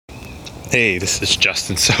Hey, this is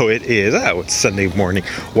Justin. So it's Sunday morning,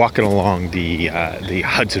 walking along the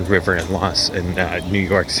Hudson River in New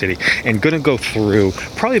York City, and gonna go through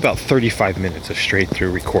probably about 35 minutes of straight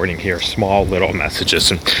through recording here, small little messages.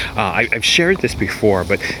 And I've shared this before,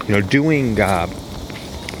 but doing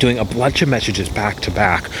a bunch of messages back to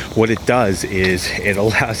back, what it does is it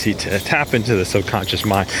allows you to tap into the subconscious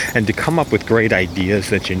mind and to come up with great ideas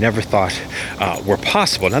that you never thought were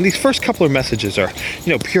possible. Now, these first couple of messages are,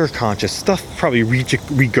 pure conscious stuff, probably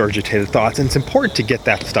regurgitated thoughts, and it's important to get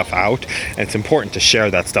that stuff out, and it's important to share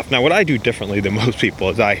that stuff. Now, what I do differently than most people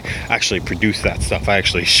is I actually produce that stuff. I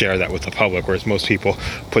actually share that with the public, whereas most people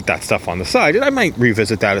put that stuff on the side. And I might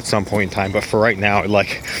revisit that at some point in time, but for right now, I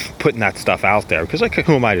like putting that stuff out there because,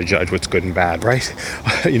 who am I to judge what's good and bad, right?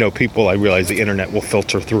 People, I realize the internet will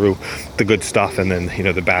filter through the good stuff, and then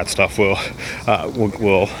the bad stuff will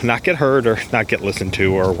not get heard or not get listened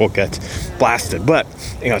to, or will get blasted. But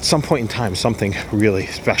at some point in time, something really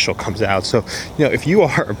special comes out. So if you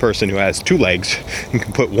are a person who has two legs and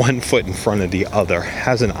can put one foot in front of the other,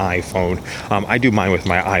 has an iPhone, I do mine with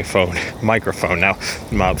my iPhone microphone. Now,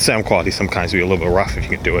 sound quality sometimes be a little bit rough if you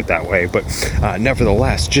can do it that way, but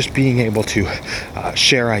nevertheless, just being able to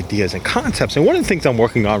share ideas and concepts. And one of the things I'm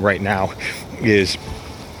working on right now is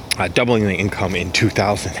doubling the income in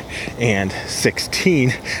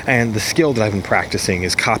 2016, and the skill that I've been practicing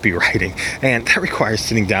is copywriting, and that requires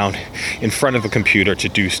sitting down in front of a computer to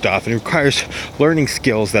do stuff, and it requires learning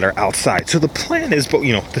skills that are outside. So the plan is, but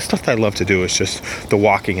the stuff that I love to do is just the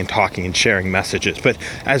walking and talking and sharing messages, but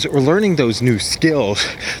as we're learning those new skills,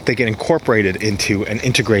 they get incorporated into and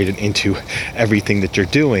integrated into everything that you're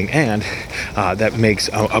doing, and that makes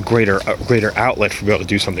a greater outlet for being able to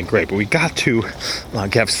do something great. But we got to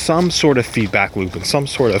have some sort of feedback loop and some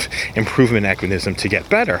sort of improvement mechanism to get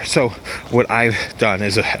better. So what I've done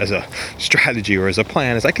as a strategy or as a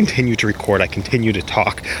plan is I continue to record, I continue to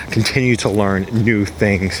talk, continue to learn new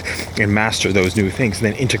things and master those new things, and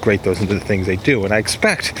then integrate those into the things they do. And I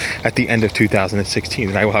expect at the end of 2016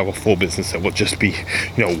 that I will have a full business that will just be,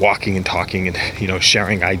 walking and talking and,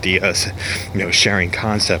 sharing ideas, sharing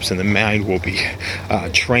concepts, and the mind will be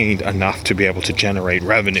trained enough to be able to generate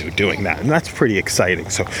revenue doing that. And that's pretty exciting.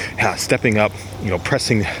 So stepping up,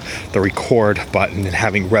 pressing the record button and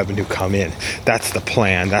having revenue come in. That's the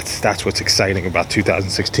plan. That's what's exciting about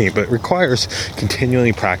 2016. But it requires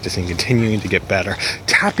continually practicing, continuing to get better,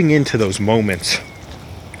 tapping into those moments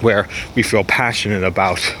where we feel passionate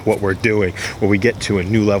about what we're doing, where we get to a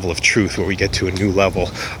new level of truth, where we get to a new level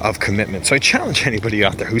of commitment. So I challenge anybody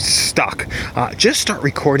out there who's stuck, just start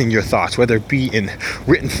recording your thoughts, whether it be in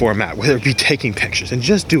written format, whether it be taking pictures, and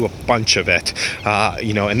just do a bunch of it.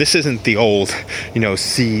 And this isn't the old,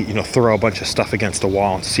 throw a bunch of stuff against the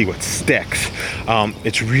wall and see what sticks.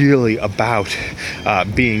 It's really about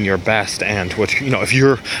being your best, and if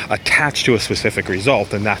you're attached to a specific result,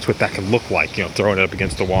 then that's what that can look like, throwing it up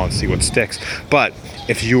against the wall and see what sticks. But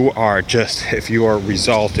if your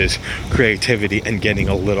result is creativity and getting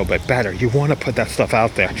a little bit better, you want to put that stuff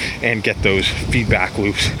out there and get those feedback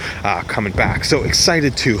loops coming back. So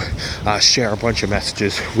excited to share a bunch of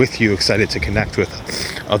messages with you, excited to connect with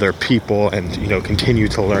other people, and continue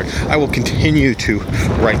to learn. I will continue to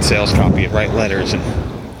write sales copy and write letters and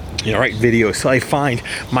write videos, so I find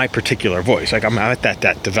my particular voice. I'm at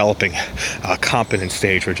that developing competent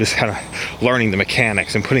stage where just kind of learning the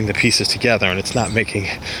mechanics and putting the pieces together, and it's not making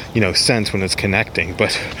sense when it's connecting,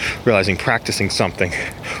 but realizing practicing something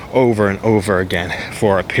over and over again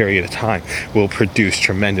for a period of time will produce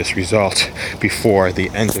tremendous results before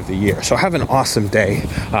the end of the year. So have an awesome day.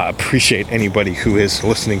 Appreciate anybody who is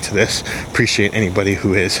listening to this, appreciate anybody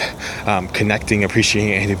who is connecting,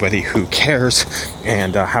 appreciate anybody who cares,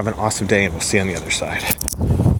 and have an awesome day, and we'll see you on the other side.